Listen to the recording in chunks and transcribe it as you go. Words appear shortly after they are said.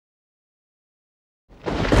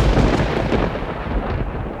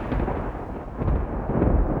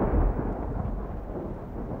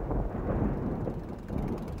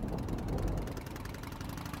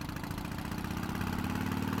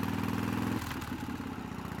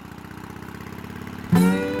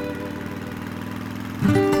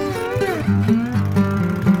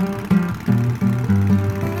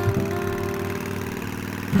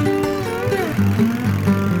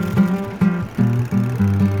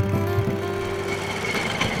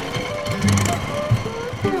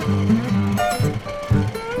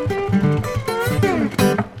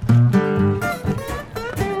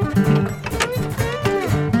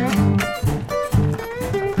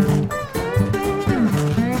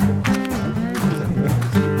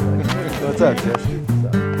What's up, Jesse?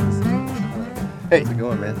 Hey, how's it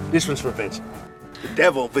going, man? This one's for Vincent. The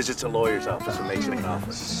devil visits a lawyer's office and makes him an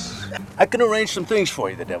offer. I can arrange some things for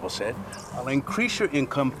you, the devil said. I'll increase your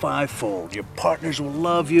income fivefold. Your partners will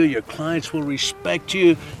love you. Your clients will respect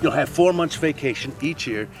you. You'll have 4 months vacation each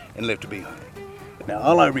year and live to be 100. Now,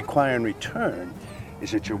 all I require in return is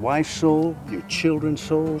that your wife's soul, your children's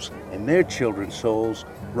souls, and their children's souls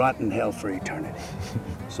rot in hell for eternity.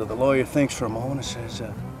 So the lawyer thinks for a moment and says,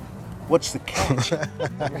 what's the catch?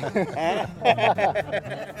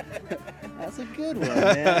 That's a good one,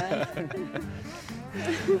 man.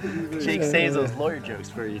 Jake saves those lawyer jokes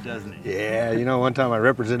for you, doesn't he? Yeah, you know, one time I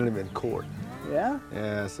represented him in court. Yeah?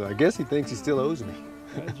 Yeah, so I guess he thinks he still owes me.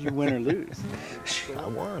 Did you win or lose? I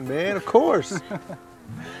won, man, of course.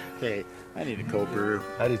 Hey, I need a cold brew.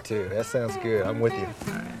 I do too. That sounds good. I'm with you.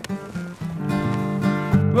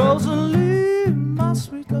 Rosalie, my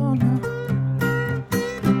sweet darling,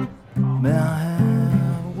 may I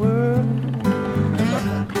have a word?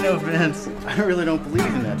 You know, Vince, I really don't believe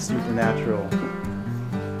in that supernatural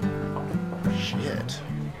shit.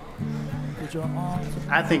 Put your arms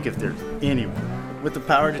I think if there's anyone with the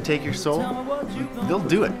power to take your soul, they'll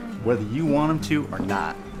do it, whether you want them to or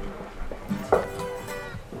not.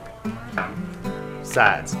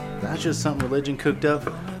 Besides, that's just something religion cooked up,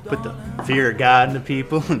 put the fear of God into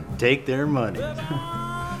people and take their money.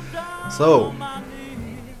 So,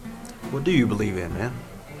 what do you believe in, man?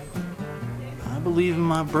 I believe in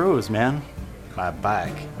my bros, man. My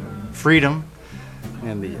bike, freedom,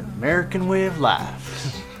 and the American way of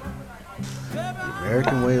life. The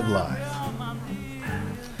American way of life.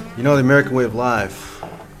 You know, the American way of life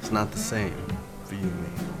is not the same for you and me.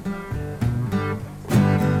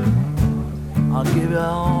 I'll give you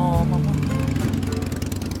all my money.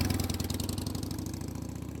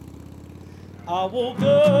 I woke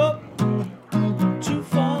up too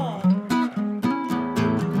far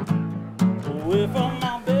away from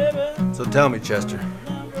my baby. So tell me, Chester,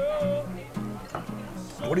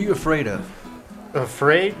 what are you afraid of?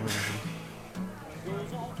 Afraid?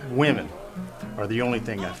 Women are the only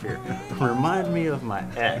thing I fear. Remind me of my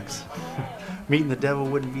ex. Meeting the devil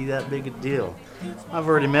wouldn't be that big a deal. I've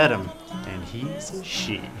already met him, and he's a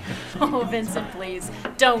she. Oh, Vincent, please,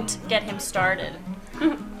 don't get him started.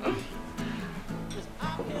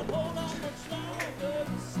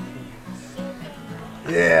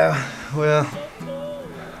 Yeah, well,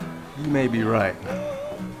 you may be right.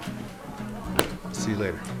 See you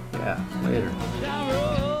later. Yeah, later.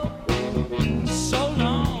 So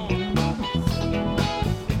long,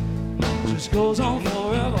 just goes on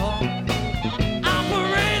forever.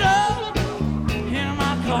 Operator in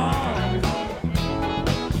my car,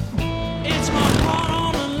 it's my heart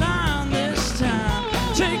on the line this time.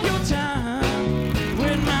 Take your time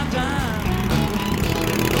with my dime.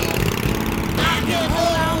 I can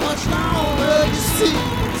hold out much longer. You see,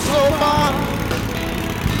 so far,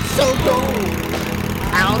 so cold,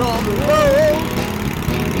 out on the road.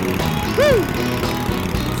 Woo!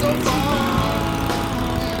 So far,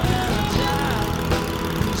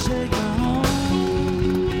 take her home.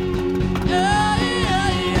 Yeah, yeah,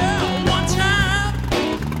 yeah. One time,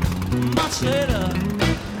 much later,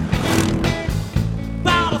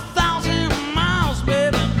 about 1,000 miles,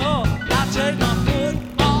 baby. Oh, I take my foot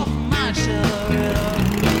off my accelerator.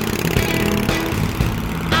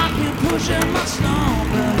 I can't push it much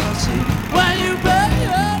longer. You see, when you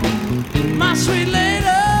baby, my sweet lady.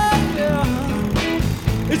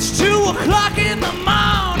 It's 2 o'clock in the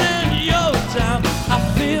morning, your time. I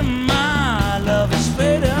feel my love is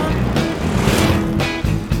fading.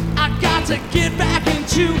 I got to get back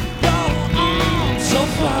into your arms. So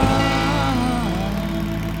far,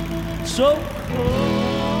 so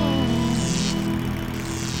close,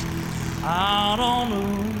 out on the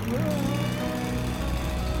road.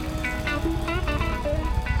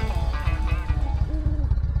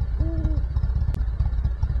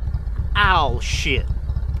 Ow, shit.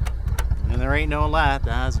 And there ain't no light,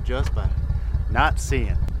 the eyes adjust by not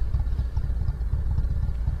seeing.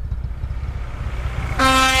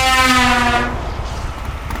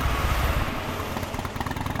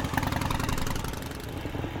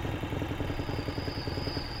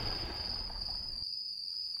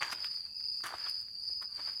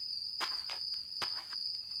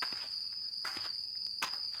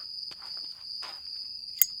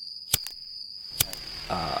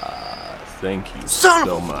 Thank you Son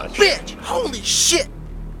so of a much. bitch! Holy shit!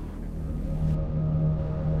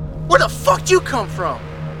 Where the fuck you come from?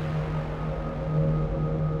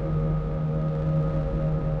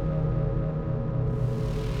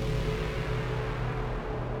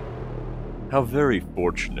 How very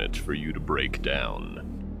fortunate for you to break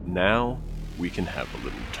down. Now we can have a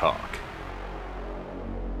little talk.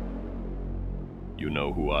 You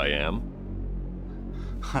know who I am?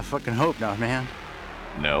 I fucking hope not, man.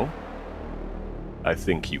 No? I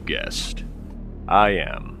think you guessed. I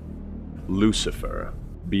am Lucifer,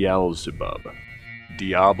 Beelzebub,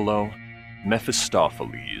 Diablo,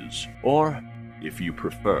 Mephistopheles, or, if you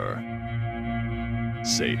prefer,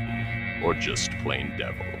 Satan, or just plain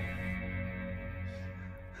devil.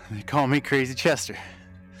 They call me Crazy Chester.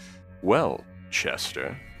 Well,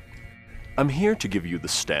 Chester, I'm here to give you the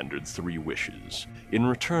standard 3 wishes. In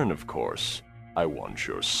return, of course, I want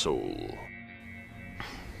your soul.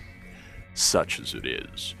 Such as it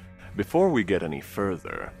is, before we get any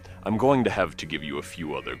further, I'm going to have to give you a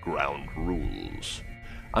few other ground rules.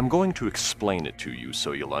 I'm going to explain it to you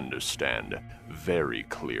so you'll understand very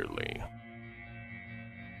clearly.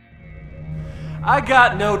 I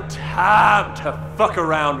got no time to fuck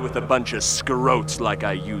around with a bunch of scrotes like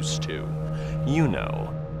I used to. You know,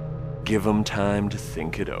 give 'em time to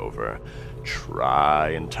think it over,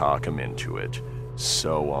 try and talk 'em into it,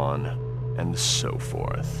 so on and so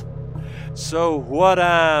forth. So what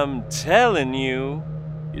I'm telling you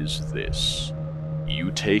is this. You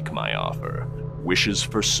take my offer, wishes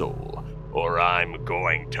for soul, or I'm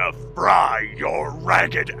going to fry your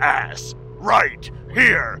ragged ass right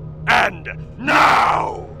here and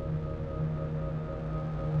now!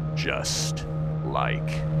 Just like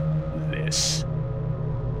this.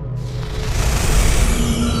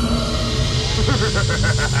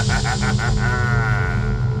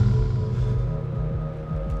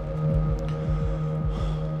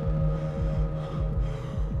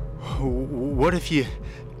 What if you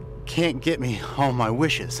can't get me all my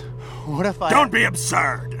wishes? What if I... Don't be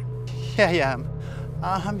absurd! Yeah,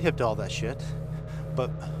 I'm hip to all that shit. But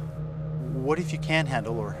what if you can't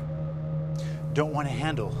handle or don't want to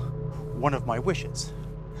handle one of my wishes?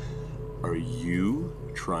 Are you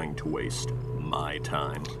trying to waste my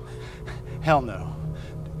time? Hell no.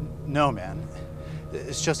 No, man.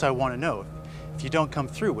 It's just I want to know, if you don't come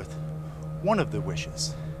through with one of the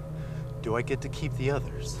wishes, do I get to keep the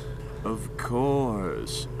others? Of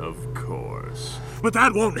course. But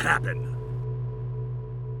that won't happen!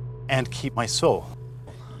 And keep my soul?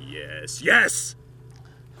 Yes!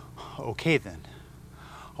 Okay then.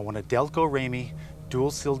 I want a Delco Ramy dual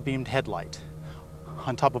sealed beamed headlight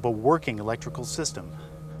on top of a working electrical system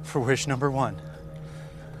for wish number 1.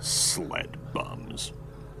 Sled bums.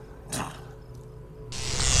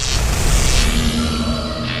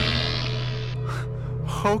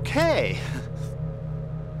 Okay.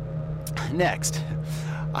 Next,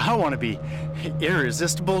 I want to be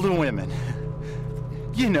irresistible to women.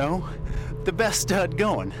 You know, the best stud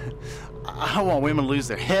going. I want women to lose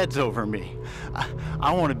their heads over me.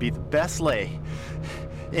 I want to be the best lay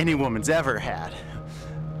any woman's ever had.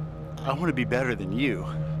 I want to be better than you.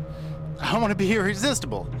 I want to be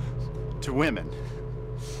irresistible to women.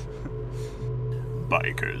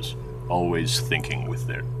 Bikers, always thinking with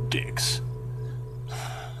their dicks.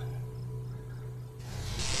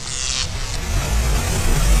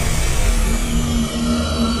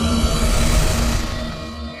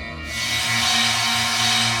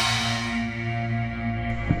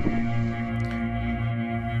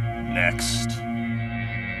 Next.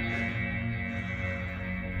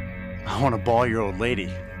 I want to ball your old lady.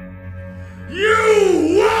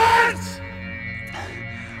 You what?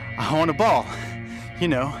 I want to ball. You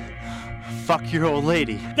know, fuck your old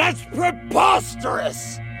lady. That's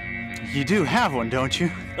preposterous! You do have one, don't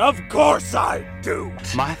you? Of course I do!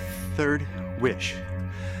 My third wish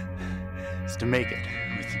is to make it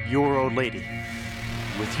with your old lady,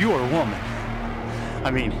 with your woman.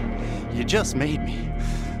 I mean, you just made me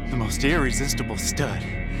the most irresistible stud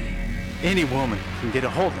any woman can get a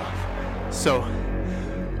hold of. So,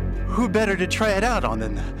 who better to try it out on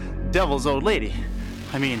than the devil's old lady?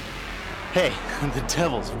 I mean, hey, the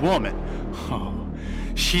devil's woman. Oh,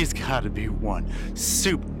 she's gotta be one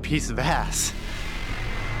super piece of ass.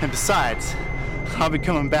 And besides, I'll be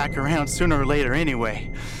coming back around sooner or later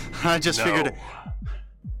anyway. I just figured...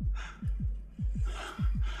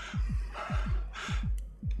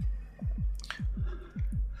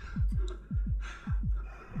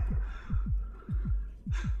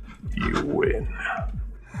 You win.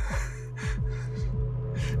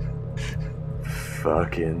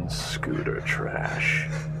 Fucking scooter trash.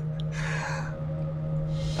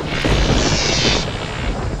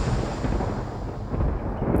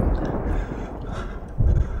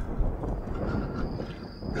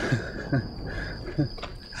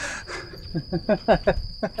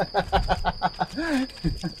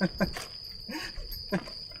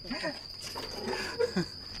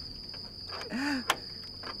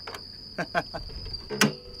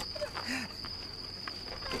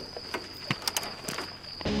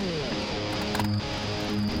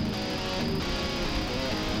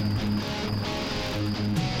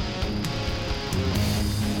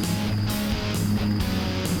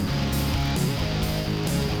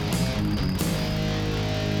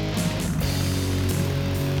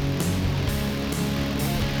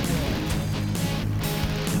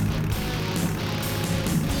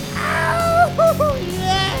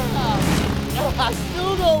 Yeah! I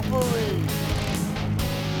still go Marine.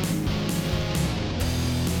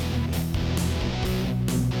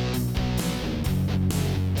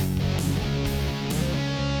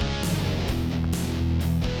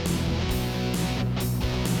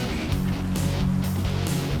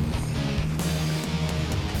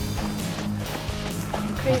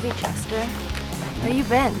 Crazy, Chester. Where you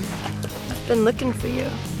been? I've been looking for you.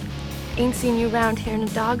 Ain't seen you around here in a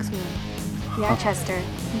dog's moon. Yeah, Chester,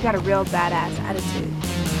 you got a real badass attitude.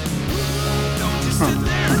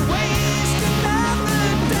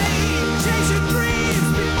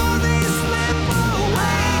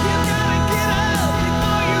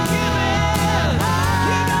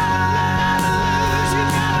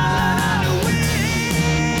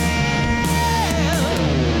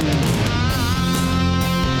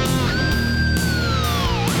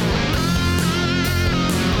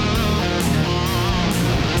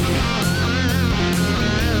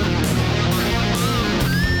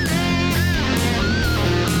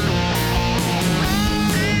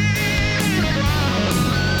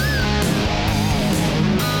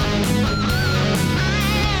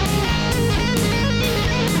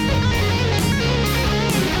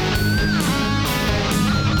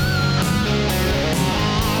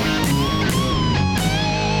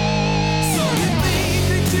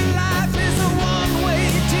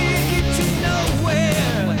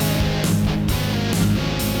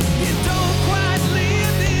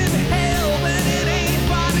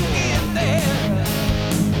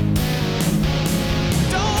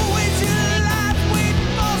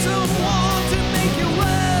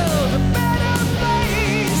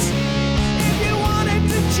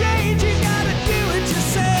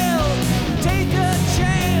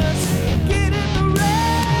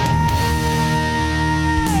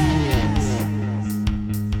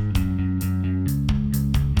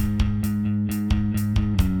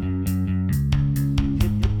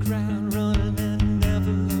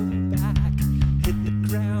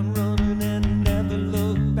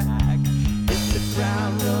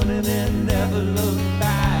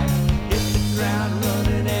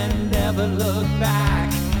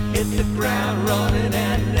 Hit the ground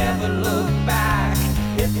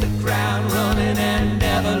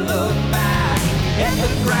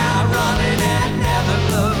running and never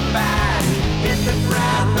look back.